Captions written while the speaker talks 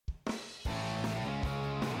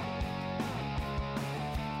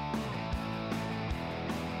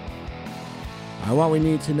And what we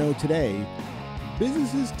need to know today,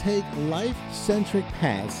 businesses take life-centric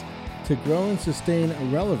paths to grow and sustain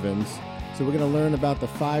relevance. So we're going to learn about the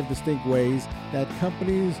 5 distinct ways that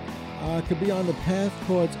companies could be on the path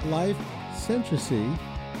towards life-centricity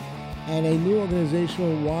and a new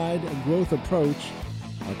organizational-wide growth approach,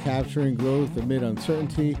 capturing growth amid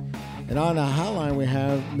uncertainty. And on the hotline we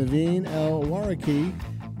have Naveen El-Warraki,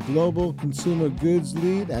 Global Consumer Goods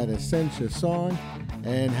Lead at Essentia Song.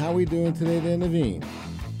 And how are we doing today there, Naveen?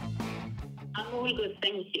 I'm all good,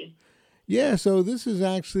 thank you. Yeah, so this is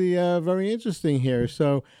actually very interesting here.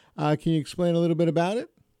 So can you explain a little bit about it?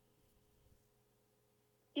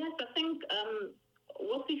 Yes, I think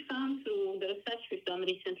what we found through the research we've done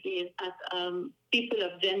recently is that people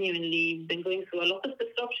have genuinely been going through a lot of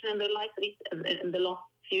disruption in their life in the last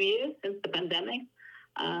few years since the pandemic,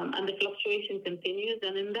 and the fluctuation continues.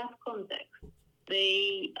 And in that context,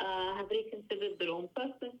 they have reconsidered their own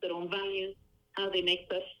purpose, their own values, how they make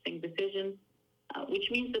purchasing decisions, which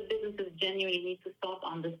means that businesses genuinely need to start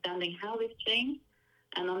understanding how they've changed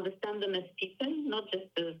and understand them as people, not just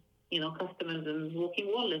as customers and walking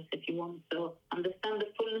wallets, if you want. So understand the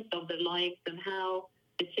fullness of their lives and how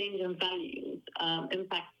the change in values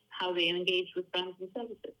impacts how they engage with brands and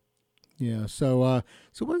services. Yeah. So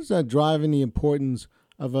what is driving the importance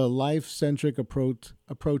of a life-centric approach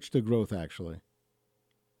to growth, actually?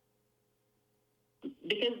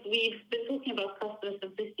 Because we've been talking about customer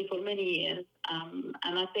simplicity for many years, and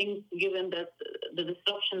I think given that the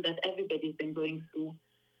disruption that everybody's been going through,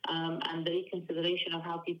 and the reconsideration of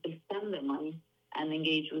how people spend their money and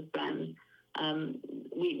engage with brands,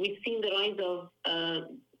 we've seen the rise of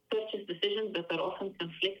purchase decisions that are often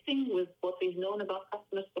conflicting with what we've known about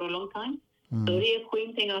customers for a long time. So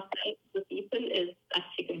reacquainting ourselves with people is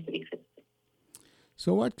actually going to be critical.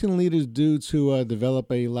 So what can leaders do to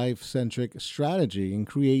develop a life-centric strategy and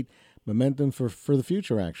create momentum for the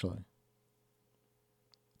future, actually?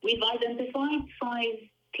 We've identified 5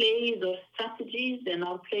 plays or strategies in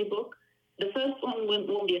our playbook. The first one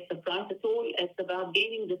won't be a surprise at all. It's about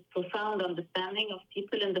gaining this profound understanding of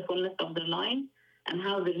people in the fullness of their lives and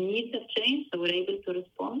how their needs have changed, so we're able to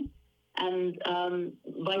respond. And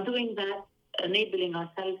by doing that, enabling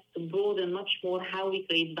ourselves to broaden much more how we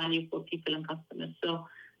create value for people and customers. So,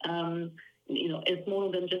 it's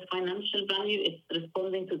more than just financial value. It's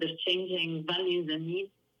responding to their changing values and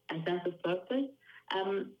needs and sense of purpose.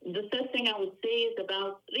 The third thing I would say is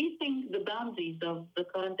about rethink the boundaries of the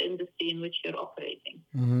current industry in which you're operating.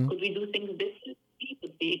 Mm-hmm. Could we do things differently?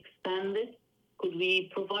 Could we expand it? Could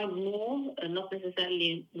we provide more, not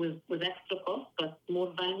necessarily with extra cost, but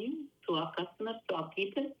more value to our customers, to our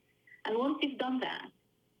people? And once you've done that,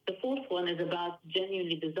 the fourth one is about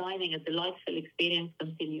genuinely designing a delightful experience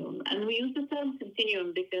continuum. And we use the term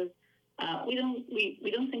continuum because we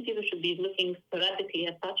don't think people should be looking sporadically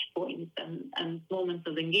at touch points and moments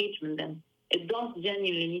of engagement. And it does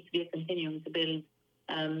genuinely need to be a continuum to build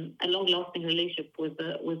a long-lasting relationship with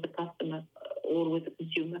the customer or with the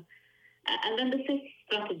consumer. And then the 5th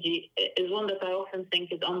strategy is one that I often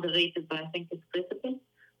think is underrated, but I think it's critical,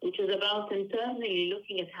 which is about internally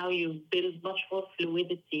looking at how you build much more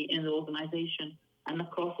fluidity in the organization and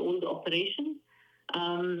across all the operations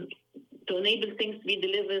to enable things to be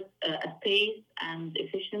delivered at pace and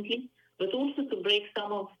efficiently, but also to break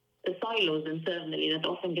some of the silos internally that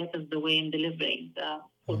often get us the way in delivering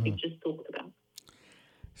what we just talked about.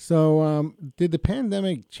 So did the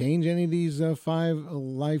pandemic change any of these 5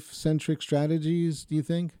 life-centric strategies, do you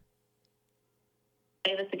think?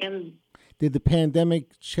 Say this again. Did the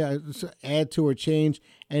pandemic add to or change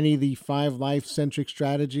any of the 5 life-centric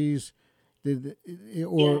strategies? No?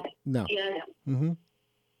 Yeah. Mm-hmm.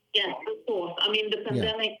 Yes, of course. I mean, the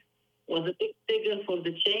pandemic was a big trigger for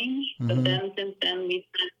the change, but then since then we've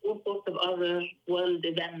had all sorts of other world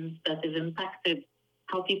events that have impacted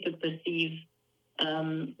how people perceive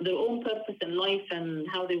their own purpose in life and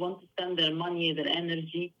how they want to spend their money, their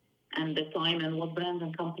energy, and their time, and what brands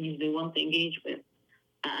and companies they want to engage with.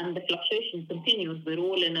 And the fluctuation continues. We're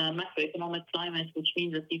all in a macroeconomic climate, which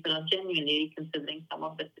means that people are genuinely reconsidering some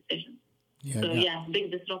of their decisions.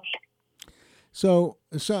 Big disruption. So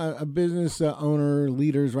a business owner,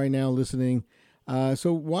 leaders right now listening,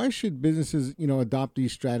 so why should businesses, adopt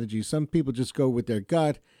these strategies? Some people just go with their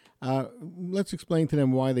gut. Let's explain to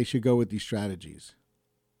them why they should go with these strategies.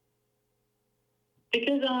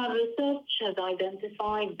 Because our research has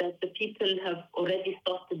identified that the people have already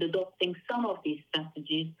started adopting some of these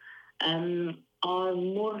strategies are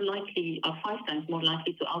 5 times more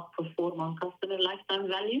likely to outperform on customer lifetime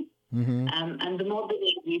value. Mm-hmm. And the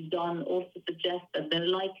modeling we've done also suggests that they're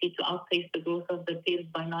likely to outpace the growth of their peers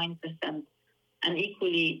by 9%. And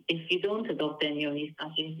equally, if you don't adopt any of these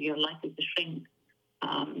strategies, you're likely to shrink.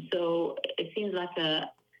 So it seems like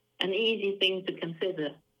an easy thing to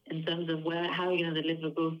consider in terms of how you're going to deliver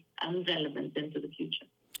growth and relevance into the future.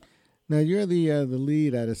 Now, you're the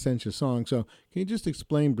lead at Essentia Song. So can you just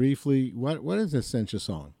explain briefly what is Essentia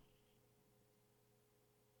Song?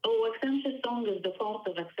 Oh, Accenture Song is the part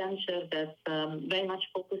of Accenture that's very much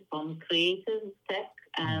focused on creative tech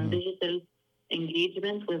and digital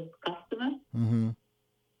engagement with customers. Mm-hmm.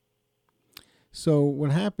 So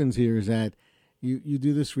what happens here is that you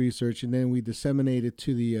do this research and then we disseminate it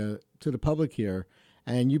to the public here.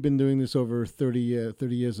 And you've been doing this over 30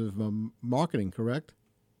 years of marketing, correct?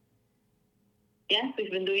 Yes,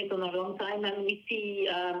 we've been doing it for a long time, and we see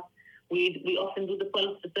we often do the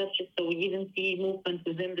pulse researches, so we even see movement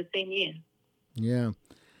within the same year. Yeah.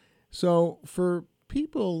 So for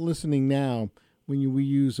people listening now, when we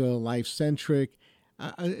use life-centric,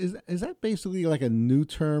 is that basically like a new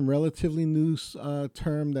term, relatively new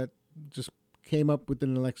term that just came up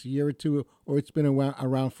within the next year or two, or it's been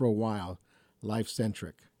around for a while,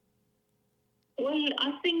 life-centric? Well,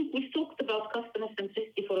 I think we've talked about customer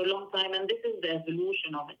centricity for a long time, and this is the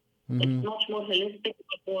evolution of it. It's much more holistic,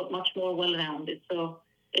 much more well-rounded. So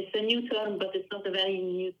it's a new term, but it's not a very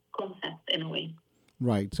new concept in a way.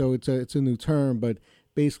 Right. So it's a new term, but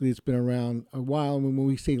basically it's been around a while. And when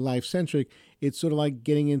we say life-centric, it's sort of like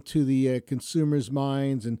getting into the consumers'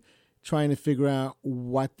 minds and trying to figure out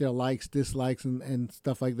what their likes, dislikes, and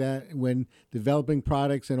stuff like that when developing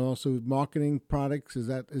products and also marketing products. Is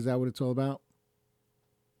that what it's all about?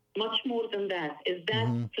 Much more than that. Is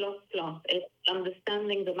that plus. It's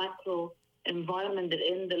understanding the macro environment they're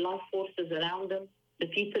in, the life forces around them, the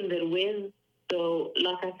people they're with. So,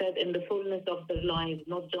 like I said, in the fullness of their lives,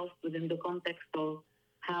 not just within the context of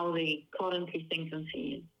how they currently think and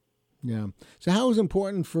feel. Yeah. So how is it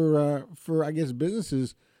important for I guess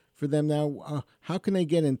businesses, for them now? How can they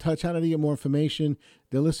get in touch? How do they get more information?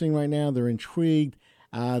 They're listening right now. They're intrigued.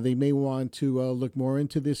 They may want to look more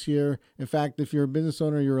into this year. In fact, if you're a business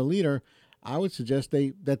owner, you're a leader, I would suggest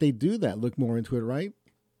that they do that, look more into it, right?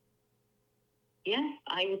 Yes,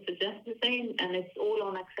 I would suggest the same, and it's all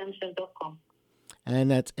on Accenture.com. And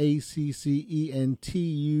that's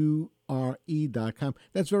ACCENTURE.com.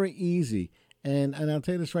 That's very easy. And I'll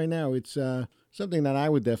tell you this right now, it's something that I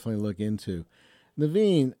would definitely look into.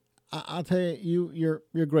 Naveen, I'll tell you, you're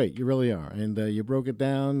great. You really are. And you broke it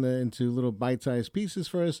down into little bite-sized pieces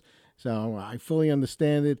for us. So I fully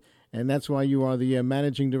understand it. And that's why you are the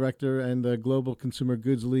managing director and the global consumer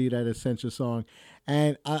goods lead at Essentia Song.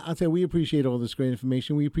 And I'll tell you, we appreciate all this great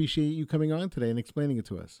information. We appreciate you coming on today and explaining it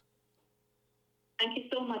to us. Thank you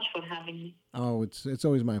so much for having me. Oh, it's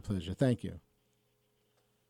always my pleasure. Thank you.